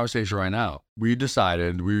have this conversation right now. We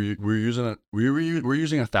decided we're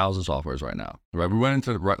using 1,000 softwares right now, right? We went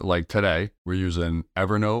into like today, we're using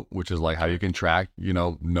Evernote, which is like how you can track,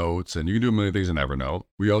 notes, and you can do a million things in Evernote.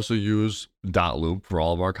 We also use Dotloop for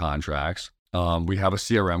all of our contracts. We have a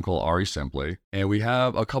CRM called RE Simply, and we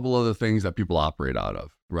have a couple other things that people operate out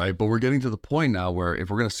of, right? But we're getting to the point now where if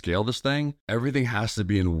we're going to scale this thing, everything has to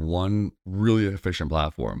be in one really efficient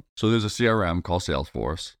platform. So there's a CRM called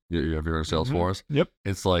Salesforce. You have heard of Salesforce? Yep.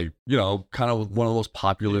 It's like, kind of one of the most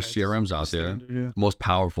popular CRMs out there, most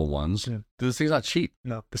powerful ones. Yeah. This thing's not cheap.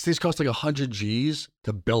 No. This thing's cost like 100 G's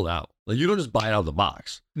to build out. Like you don't just buy it out of the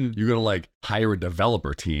box. You're going to like hire a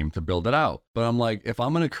developer team to build it out. But I'm like, if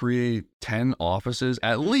I'm going to create 10 offices,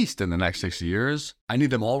 at least in the next 6 years, I need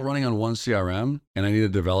them all running on one CRM and I need a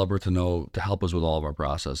developer to help us with all of our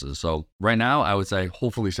processes. So right now I would say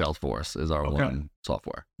hopefully Salesforce is our one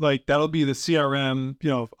software. Like that'll be the CRM,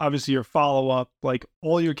 obviously your follow-up, like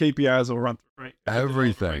all your KPIs will run through, right?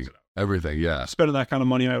 Everything, yeah. Spending that kind of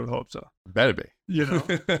money, I would hope so. Better be.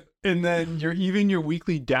 And then your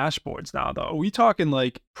weekly dashboards now, though. Are we talking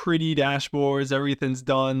like pretty dashboards, everything's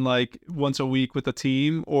done like once a week with the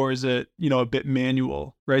team? Or is it, a bit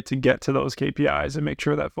manual, right? To get to those KPIs and make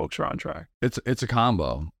sure that folks are on track. It's a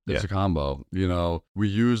combo. It's a combo. We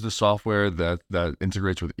use the software that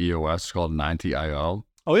integrates with EOS called 90IO.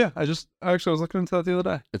 Oh yeah, I was looking into that the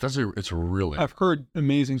other day. It's really, I've heard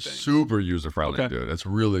amazing things. Super user friendly, dude. It's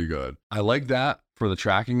really good. I like that for the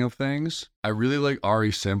tracking of things. I really like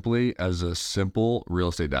RE Simply as a simple real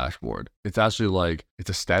estate dashboard. It's actually like, it's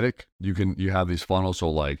aesthetic. You have these funnels. So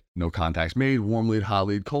like no contacts made, warm lead, hot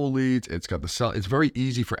lead, cold leads. It's got it's very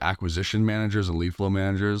easy for acquisition managers and lead flow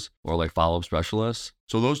managers or like follow-up specialists.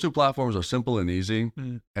 So those 2 platforms are simple and easy.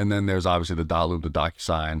 And then there's obviously the Dotloop, the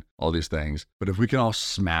DocuSign, all these things. But if we can all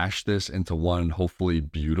smash this into one, hopefully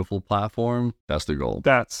beautiful platform, that's the goal.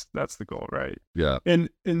 That's the goal, right? Yeah. And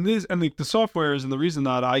the softwares, and the reason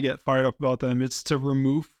that I get fired up about them, it's to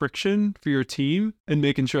remove friction for your team and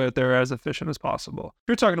making sure that they're as efficient as possible. If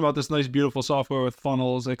you're talking about this nice, beautiful software with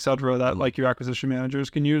funnels, etc., that like your acquisition managers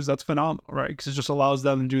can use, that's phenomenal, right? Because it just allows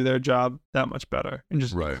them to do their job that much better and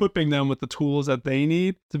just equipping them with the tools that they need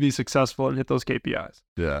to be successful and hit those KPIs.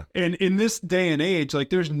 Yeah. And in this day and age, like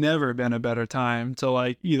there's never been a better time to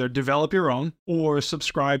like either develop your own or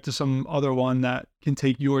subscribe to some other one that can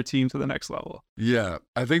take your team to the next level. Yeah.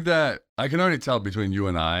 I think that I can already tell between you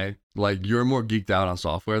and I, like you're more geeked out on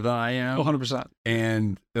software than I am. 100%.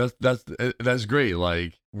 And that's great.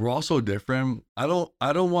 Like we're all so different. I don't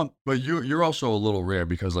want, but you're also a little rare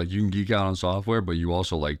because like you can geek out on software, but you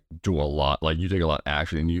also like do a lot, like you take a lot of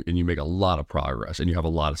action and you make a lot of progress and you have a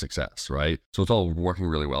lot of success, right? So it's all working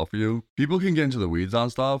really well for you. People can get into the weeds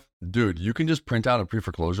on stuff. Dude, you can just print out a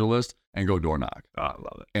pre-foreclosure list and go door knock. Oh, I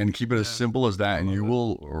love it. And keep it as simple as that, and you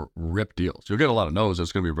will rip deals. You'll get a lot of no's.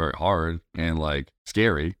 It's going to be very hard and like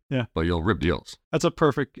scary, but you'll rip deals. That's a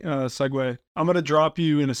perfect segue. I'm going to drop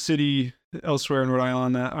you in a city elsewhere in Rhode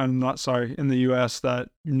Island in the US that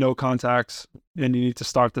no contacts and you need to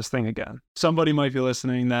start this thing again. Somebody might be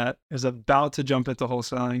listening that is about to jump into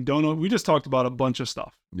wholesaling. Don't know. We just talked about a bunch of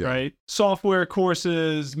stuff, right? Software,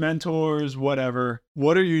 courses, mentors, whatever.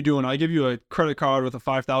 What are you doing? I give you a credit card with a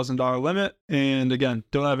 $5,000 limit. And again,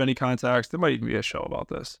 don't have any contacts. There might even be a show about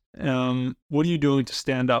this. What are you doing to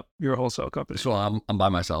stand up your wholesale company? So I'm by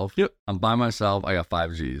myself. Yep. I'm by myself. I got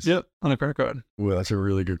 5 G's. Yep. On a credit card. Well, that's a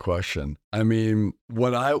really good question. I mean,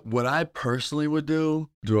 what I personally would do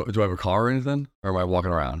I have a car or anything? Or am I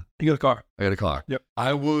walking around? You got a car. I got a car. Yep.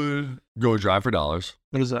 I would go Drive for Dollars.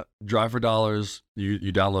 What is that? Drive for Dollars. You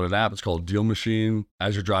download an app. It's called Deal Machine.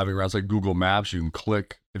 As you're driving around, it's like Google Maps. You can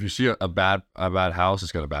click. If you see a bad house,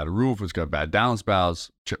 it's got a bad roof, it's got bad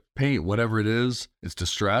downspouts, chip paint, whatever it is, it's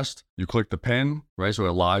distressed. You click the pin, right? So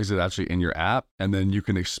it logs it actually in your app, and then you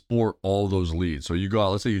can export all those leads. So you go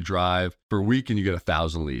out, let's say you drive for a week and you get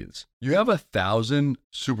 1,000 leads. You have 1,000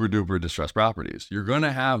 super duper distressed properties. You're going to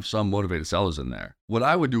to have some motivated sellers in there. What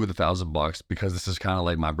I would do with $1,000, because this is kind of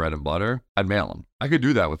like my bread and butter, I'd mail them. I could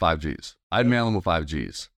do that with 5 Gs. I'd mail them with 5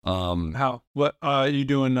 Gs. How? What are you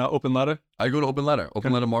doing? Open letter? I go to Open Letter,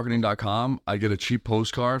 openlettermarketing.com. I get a cheap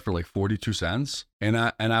postcard for like 42 cents. And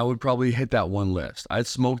I would probably hit that one list. I'd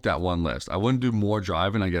smoke that one list. I wouldn't do more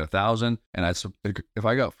driving. I get 1,000. And if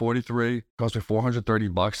I got 43, it cost me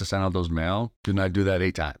 $430 to send out those mail. Didn't I do that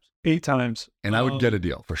 8 times? 8 times. And I would get a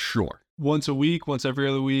deal for sure. Once a week, once every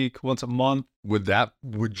other week, once a month. With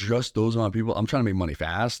just those amount of people, I'm trying to make money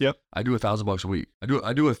fast. Yep. I do $1,000 a week.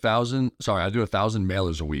 I do 1,000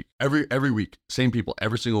 mailers a week. Every week. Same people,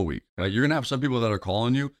 every single week. Right? You're going to have some people that are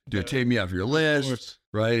calling you, dude, take me off your list.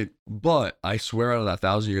 Right? But I swear out of that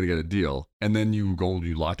 1,000, you're going to get a deal. And then you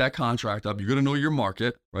lock that contract up. You're going to know your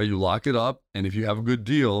market, right? You lock it up. And if you have a good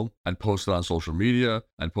deal, I'd post it on social media.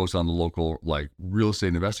 I'd post it on the local, like, real estate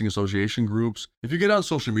investing association groups. If you get on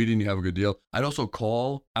social media and you have a good deal, I'd also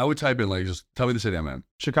call. I would type in, like, just tell me the city I'm in.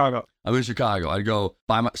 Chicago. I'm in Chicago. I'd go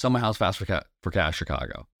sell my house fast for cash,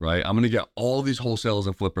 Chicago, right? I'm going to get all these wholesalers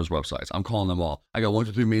and flippers websites. I'm calling them all. I got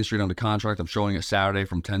 123 Main Street under contract. I'm showing it Saturday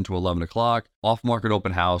from 10 to 11 o'clock. Off market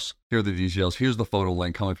open house. Here are the details. Here's the photo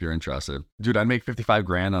link. Come if you're interested. Dude, I'd make 55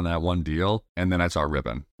 grand on that one deal. And then I'd start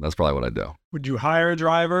ripping. That's probably what I'd do. Would you hire a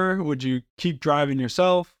driver? Would you keep driving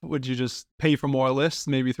yourself? Would you just pay for more lists,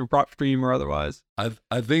 maybe through PropStream or otherwise?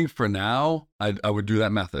 I think for now, I would do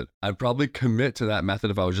that method. I'd probably commit to that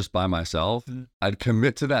method if I was just by myself. Mm-hmm. I'd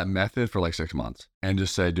commit to that method for like 6 months and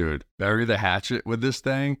just say, dude, bury the hatchet with this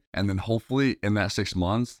thing. And then hopefully in that 6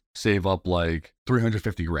 months, save up like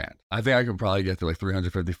 350 grand. I think I could probably get to like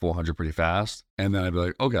 350, 400 pretty fast. And then I'd be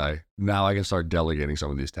like, okay, now I can start delegating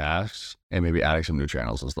some of these tasks and maybe adding some new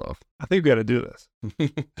channels and stuff. I think we got to do this.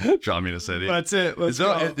 Draw me to city. That's it. Let's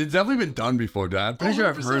go. It's definitely been done before, Dad. I'm pretty sure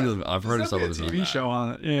I've heard of some of this. TV show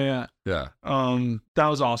on it. Yeah. Yeah. That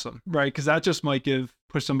was awesome, right? Because that just might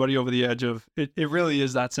push somebody over the edge of it. It really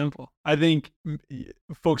is that simple. I think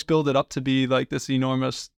folks build it up to be like this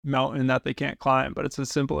enormous mountain that they can't climb, but it's as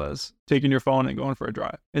simple as taking your phone and going for a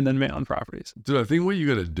drive and then mailing properties. Dude, I think what you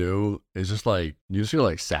got to do is just like, you just got to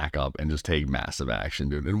like sack up and just take massive action,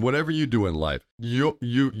 dude. And whatever you do in life, you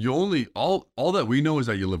only, all that we know is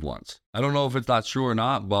that you live once. I don't know if it's not true or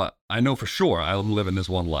not, but I know for sure I'm living this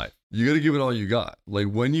one life. You got to give it all you got. Like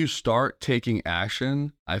when you start taking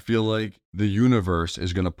action, I feel like the universe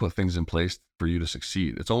is going to put things in place for you to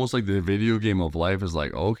succeed. It's almost like the video game of life is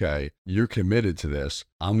like, okay, you're committed to this.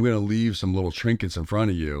 I'm going to leave some little trinkets in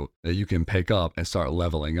front of you that you can pick up and start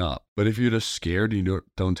leveling up. But if you're just scared and you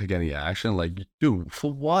don't take any action, like, dude,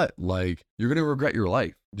 for what? Like, you're going to regret your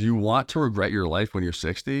life. Do you want to regret your life when you're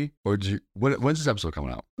 60? Or when's this episode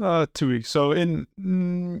coming out? 2 weeks. So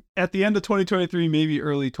at the end of 2023, maybe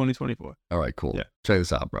early 2024. All right, cool. Yeah. Check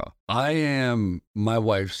this out, bro. My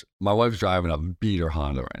wife's driving a beater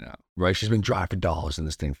Honda right now, right? She's been driving dollars in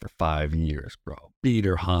this thing for 5 years, bro.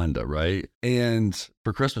 Beater Honda, right? And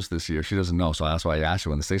for Christmas this year, she doesn't know. So that's why I asked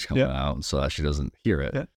her when the thing's coming out so that she doesn't hear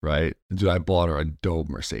it, right? Dude, I bought her a dope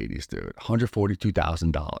Mercedes, dude.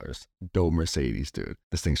 $142,000. Dope Mercedes, dude.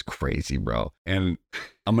 This thing's crazy, bro. And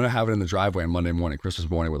I'm going to have it in the driveway on Monday morning, Christmas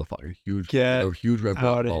morning, with a fucking huge red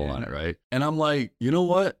bow on it, right? And I'm like, you know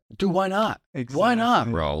what? Dude, why not? Exactly. Why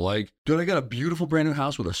not, bro? Like, dude, I got a beautiful brand new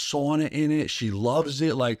house with a sauna in it. She loves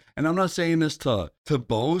it. Like, and I'm not saying this to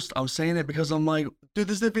boast. I'm saying it because I'm like, dude,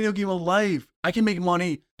 this is the video game of life. I can make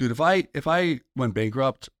money. Dude, if I went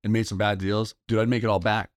bankrupt and made some bad deals, dude, I'd make it all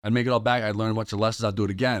back. I'd learn a bunch of lessons. I'd do it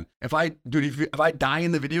again. If I die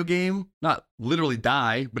in the video game, not literally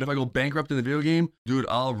die, but if I go bankrupt in the video game, dude,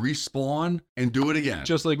 I'll respawn and do it again.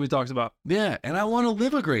 Just like we talked about. Yeah. And I want to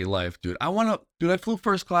live a great life, dude. I flew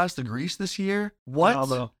first class to Greece this year. What?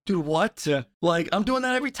 Although, dude, what? Yeah. Like, I'm doing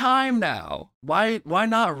that every time now. Why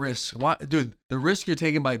not risk? Why, dude, the risk you're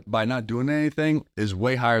taking by not doing anything is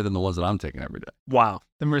way higher than the ones that I'm taking every day. Wow.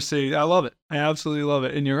 The Mercedes. I love it. I absolutely love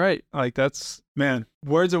it. And you're right. Like, that's, man,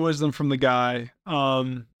 words of wisdom from the guy.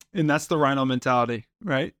 And that's the Rhino mentality,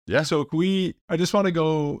 right? Yeah. So I just want to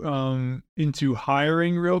go into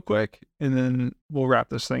hiring real quick, and then we'll wrap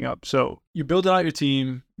this thing up. So you build out your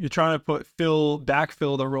team. You're trying to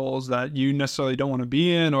backfill the roles that you necessarily don't want to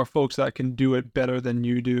be in, or folks that can do it better than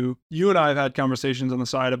you do. You and I have had conversations on the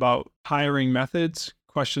side about hiring methods,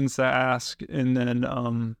 questions to ask, and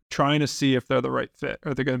then trying to see if they're the right fit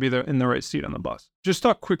or they're going to be in the right seat on the bus. just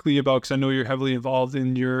talk quickly about, because I know you're heavily involved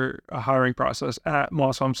in your hiring process at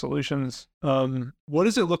Moss Home Solutions. What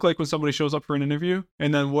does it look like when somebody shows up for an interview?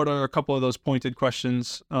 And then what are a couple of those pointed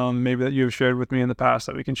questions maybe that you have shared with me in the past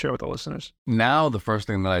that we can share with the listeners? Now, the first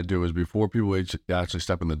thing that I do is before people actually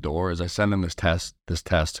step in the door is I send them this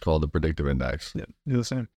test called the predictive index. Yeah, do the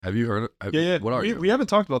same. Have you heard it? Yeah. What are you? We haven't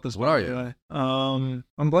talked about this. What are you? I'm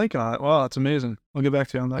blanking on it. Wow, that's amazing. I'll get back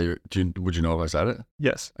to you on that. Would you know if I said it?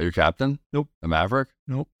 Yes. Are you a captain? Nope. A maverick?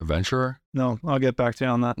 Nope. Adventurer? No, I'll get back to you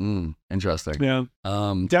on that. Interesting. Yeah.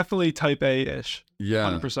 Definitely type A-ish.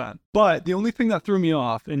 Yeah. 100%. But the only thing that threw me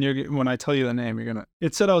off, and when I tell you the name,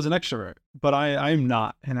 it said I was an extrovert, but I'm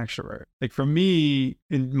not an extrovert. Like for me,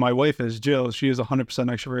 and my wife is Jill, she is 100%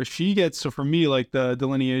 extrovert. So for me, like the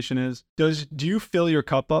delineation is, do you fill your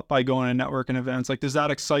cup up by going to networking events? Like, does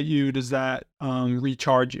that excite you? Does that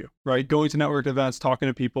recharge you, right? Going to network events, talking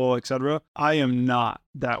to people, etc. I am not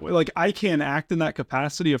that way. Like I can act in that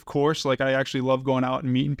capacity, of course. Like I actually love going out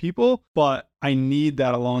and meeting people, but I need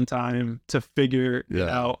that alone time to figure it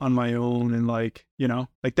out on my own. And like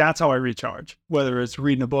that's how I recharge, whether it's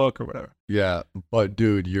reading a book or whatever. Yeah. But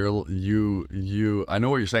dude, I know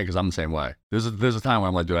what you're saying, because I'm the same way. There's a time where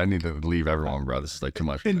I'm like, dude, I need to leave everyone, bro. This is like too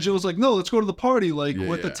much. And Jill's like, no, let's go to the party. Like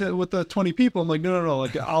with the 20 people. I'm like, no.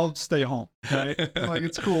 Like I'll stay home. Right? Like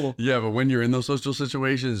it's cool. Yeah. But when you're in those social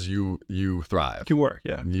situations, you thrive. Can work.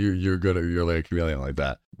 Yeah. You're good at, you're like a chameleon like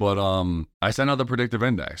that. But I sent out the predictive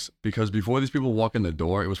index because before these people walk in the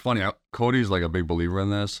door, it was funny. Cody's like a big believer in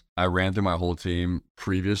this. I ran through my whole team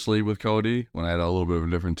previously with Cody when I had a little bit of a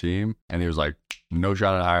different team, and he was like, no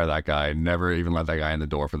shot at hire that guy. Never even let that guy in the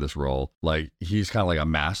door for this role. Like he's kind of like a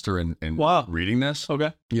master in reading this.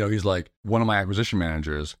 Okay. He's like one of my acquisition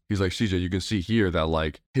managers. He's like, CJ, you can see here that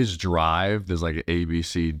like his drive, there's like an A, B,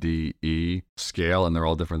 C, D, E scale, and they're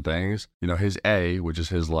all different things. His A, which is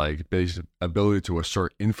his like basic ability to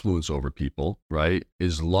assert influence over people, right,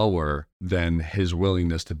 is lower than his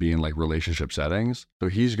willingness to be in like relationship settings. So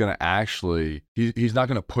he's going to actually, he's not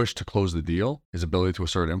going to push to close the deal, his ability to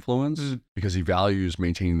assert influence, because he values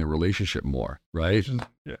maintaining the relationship more, right?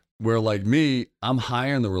 Yeah. Where like me, I'm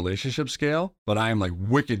higher in the relationship scale, but I am like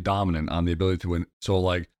wicked dominant on the ability to win. So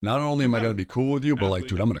like, not only am I going to be cool with you, but like,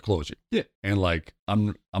 dude, I'm going to close you. Yeah. And like,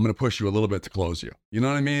 I'm going to push you a little bit to close you. You know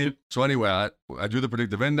what I mean? So anyway, I do the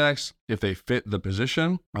predictive index. If they fit the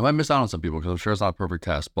position, I might miss out on some people because I'm sure it's not a perfect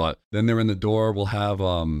test, but then they're in the door. We'll have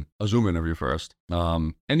a Zoom interview first.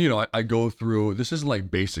 And I go through, this isn't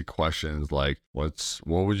like basic questions like what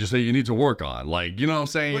would you say you need to work on? Like, you know what I'm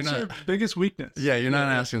saying? What's your biggest weakness? Yeah, you're not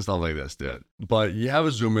asking stuff like this, dude. But you have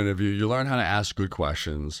a Zoom interview, you learn how to ask good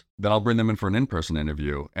questions. Then I'll bring them in for an in-person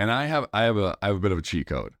interview. And I have a bit of a cheat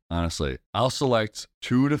code, honestly. I'll select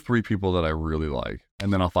 2 to 3 people that I really like,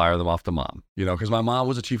 and then I'll fire them off to mom. Because my mom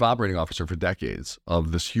was a chief operating officer for decades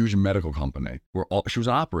of this huge medical company where she was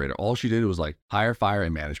an operator. All she did was like hire, fire,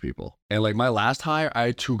 and manage people. And like my last hire, I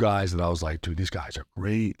had 2 guys that I was like, dude, these guys are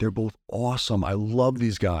great. They're both awesome. I love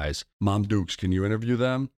these guys. Mom Dukes, can you interview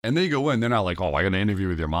them? And they go in, they're not like, oh, I got to interview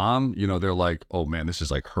with your mom. They're like, oh man, this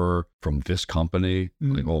is like her from this company.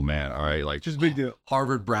 Like, oh man, all right. Like just big deal.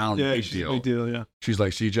 Harvard, Brown, big deal. Big deal, yeah. She's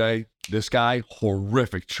like, CJ, this guy,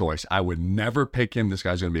 horrific choice. I would never pick him. This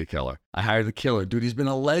guy's going to be a killer. I hired the killer. Dude, he's been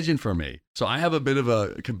a legend for me. So I have a bit of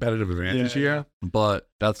a competitive advantage here, but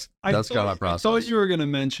that's kind of my process. I thought you were going to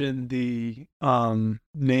mention the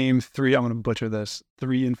name 3, I'm going to butcher this,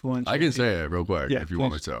 3 influential. I can say it real quick if you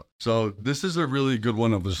want me to. So this is a really good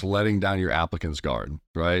one of just letting down your applicant's guard,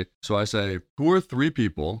 right? So I say, who are 3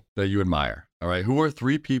 people that you admire? All right. Who are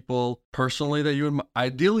 3 people personally that you admire?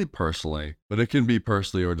 Ideally personally, but it can be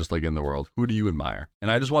personally or just like in the world. Who do you admire?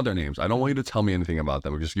 And I just want their names. I don't want you to tell me anything about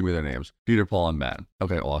them. Just give me their names. Peter, Paul, and Ben.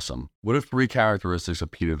 Okay, awesome. What are 3 characteristics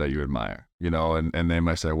of Peter that you admire? And they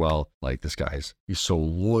might say, well, like this guy's, he's so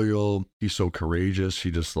loyal. He's so courageous. He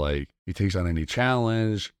just like, he takes on any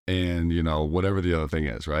challenge and, whatever the other thing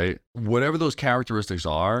is, right? Whatever those characteristics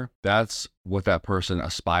are, that's what that person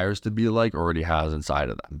aspires to be like, already has inside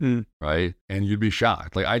of them, right? And you'd be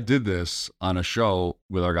shocked. Like I did this on a show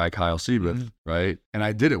with our guy, Kyle Seabeth, right? And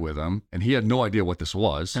I did it with him and he had no idea what this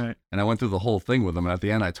was. Right. And I went through the whole thing with him. And at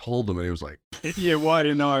the end, I told him and he was like, yeah, why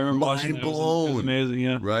didn't know? I remember watching it. It was amazing,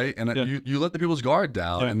 yeah. Right? And you let the people's guard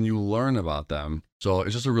down and you learn about them. So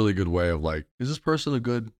it's just a really good way of like, is this person a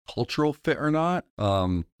good cultural fit or not?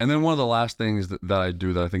 And then one of the last things that I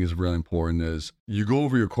do that I think is really important is you go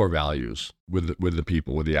over your core values with the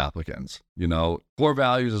people, with the applicants. You know, core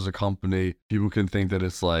values as a company, people can think that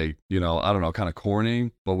it's like, you know, I don't know, kind of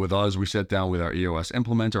corny. But with us, we sit down with our EOS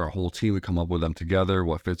implementer, our whole team, we come up with them together,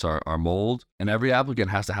 what fits our mold. And every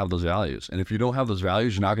applicant has to have those values. And if you don't have those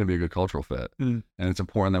values, you're not going to be a good cultural fit. And it's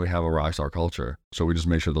important that we have a rockstar culture. So we just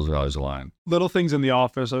make sure those values align. Little things in the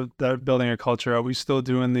office that are building a culture. Are we still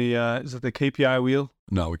doing the, is it the KPI wheel?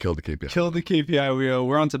 No, we killed the KPI. Killed the KPI wheel.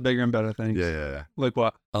 We're on to bigger and better things. Yeah. Like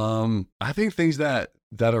what? I think things that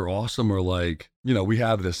are awesome are like, you know, we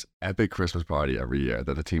have this epic Christmas party every year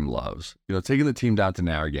that the team loves. You know, taking the team down to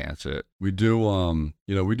Narragansett. We do,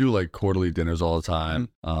 you know, we do like quarterly dinners all the time.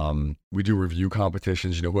 We do review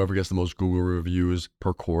competitions. You know, whoever gets the most Google reviews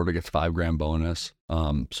per quarter gets $5,000 bonus.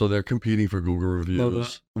 So they're competing for Google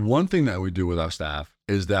reviews. One thing that we do with our staff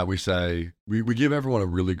is that we say, we give everyone a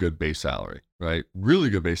really good base salary, right? Really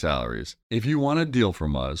good base salaries. If you want a deal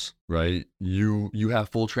from us, right, you have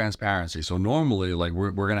full transparency. So normally, like,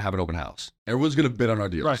 we're going to have an open house. Everyone's going to bid on our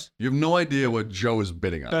deals. Right. You have no idea what Joe is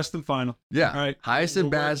bidding on. Best and final. Yeah. All right. Highest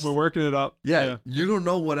and best. We're working it up. Yeah. You don't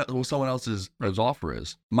know what someone else's offer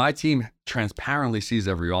is. My team transparently sees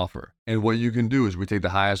every offer. And what you can do is we take the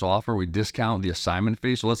highest offer, we discount the assignment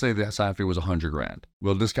fee. So let's say the assignment fee was $100,000.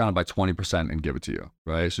 We'll discount it by 20% and give it to you,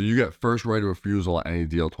 right? So you get first right of refusal on any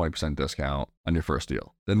deal, 20% discount on your first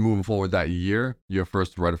deal. Then moving forward that year, you have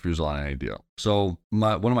first right of refusal on any deal. So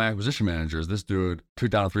one of my acquisition managers, this dude took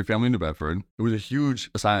down a 3-family in New Bedford. It was a huge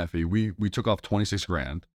assignment fee. We took off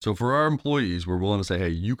 $26,000. So for our employees, we're willing to say, hey,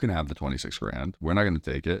 you can have the $26,000. We're not going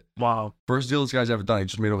to take it. Wow. First deal this guy's ever done, he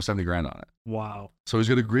just made over $70,000 on it. Wow. So he's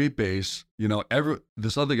got a great base. You know,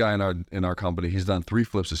 this other guy in our company, he's done 3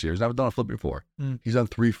 flips this year. He's never done a flip before. He's done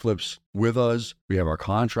 3 flips with us. We have our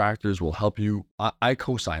contractors. We'll help you. I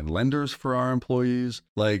co-sign lenders for our employees.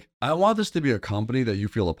 Like, I want this to be a company that you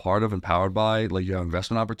feel a part of and powered by. Like, you have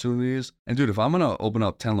investment opportunities. And dude, if I'm going to open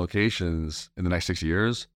up 10 locations in the next 6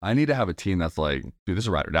 years, I need to have a team that's like, dude, this is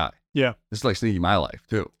ride or die. Yeah. This is like Sneaky my life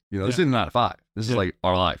too. You know, this isn't 9 to 5. This is like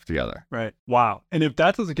our life together. Right. Wow. And if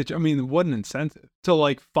that doesn't get you, I mean, what an incentive to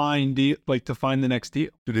like to find the next deal.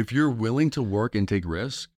 Dude, if you're willing to work and take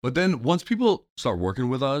risks, but then once people start working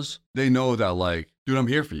with us, they know that like, dude, I'm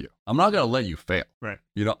here for you. I'm not going to let you fail. Right.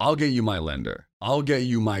 You know, I'll get you my lender. I'll get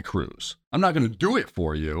you my crews. I'm not going to do it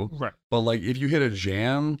for you. Right. But like, if you hit a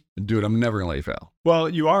jam, dude, I'm never going to let you fail. Well,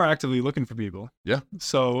 you are actively looking for people. Yeah.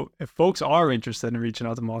 So if folks are interested in reaching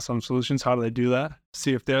out to Awesome Solutions, how do they do that?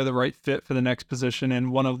 See if they're the right fit for the next position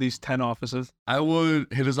in one of these 10 offices. I would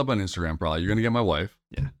hit us up on Instagram, probably. You're going to get my wife.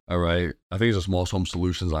 Yeah. All right. I think it's a Small Home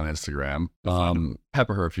Solutions on Instagram.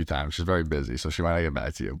 Pepper her a few times. She's very busy, so she might not get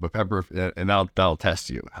back to you. But pepper, and that'll test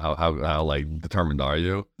you. How like determined are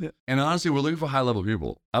you? Yeah. And honestly, we're looking for high level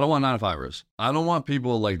people. I don't want 9-to-5ers. I don't want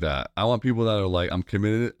people like that. I want people that are like, I'm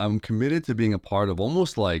committed to being a part of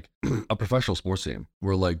almost like a professional sports team.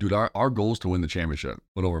 We're like, dude, our goal is to win the championship,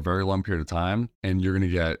 but over a very long period of time. And you're gonna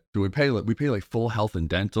get, we pay like full health and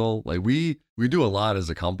dental. Like we do a lot as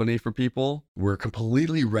a company for people. We're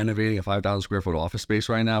completely renovating a 5,000 square foot office space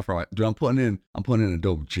right now. I'm putting in a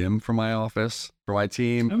dope gym for my office, for my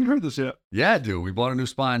team. I haven't heard this yet. Yeah, dude. We bought a new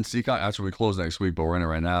spot in Seacon. Actually, we close next week, but we're in it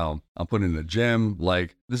right now. I'm putting in a gym.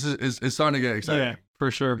 Like, this is it's starting to get exciting. Yeah,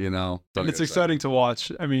 for sure. You know? It's exciting to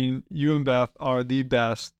watch. I mean, you and Beth are the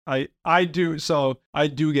best. I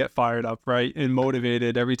do get fired up, right? And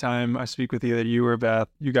motivated every time I speak with either you or Beth.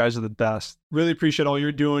 You guys are the best. Really appreciate all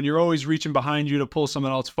you're doing. You're always reaching behind you to pull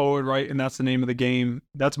someone else forward, right? And that's the name of the game.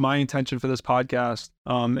 That's my intention for this podcast.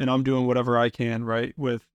 And I'm doing whatever I can, right?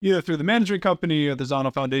 With either through the management company or the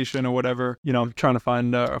Zano Foundation or whatever, you know, I'm trying to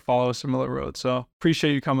find or follow a similar road. So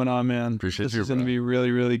appreciate you coming on, man. Appreciate this you, is going to be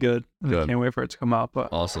really, really good. I can't wait for it to come out, but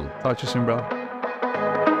awesome. Talk to you soon, bro.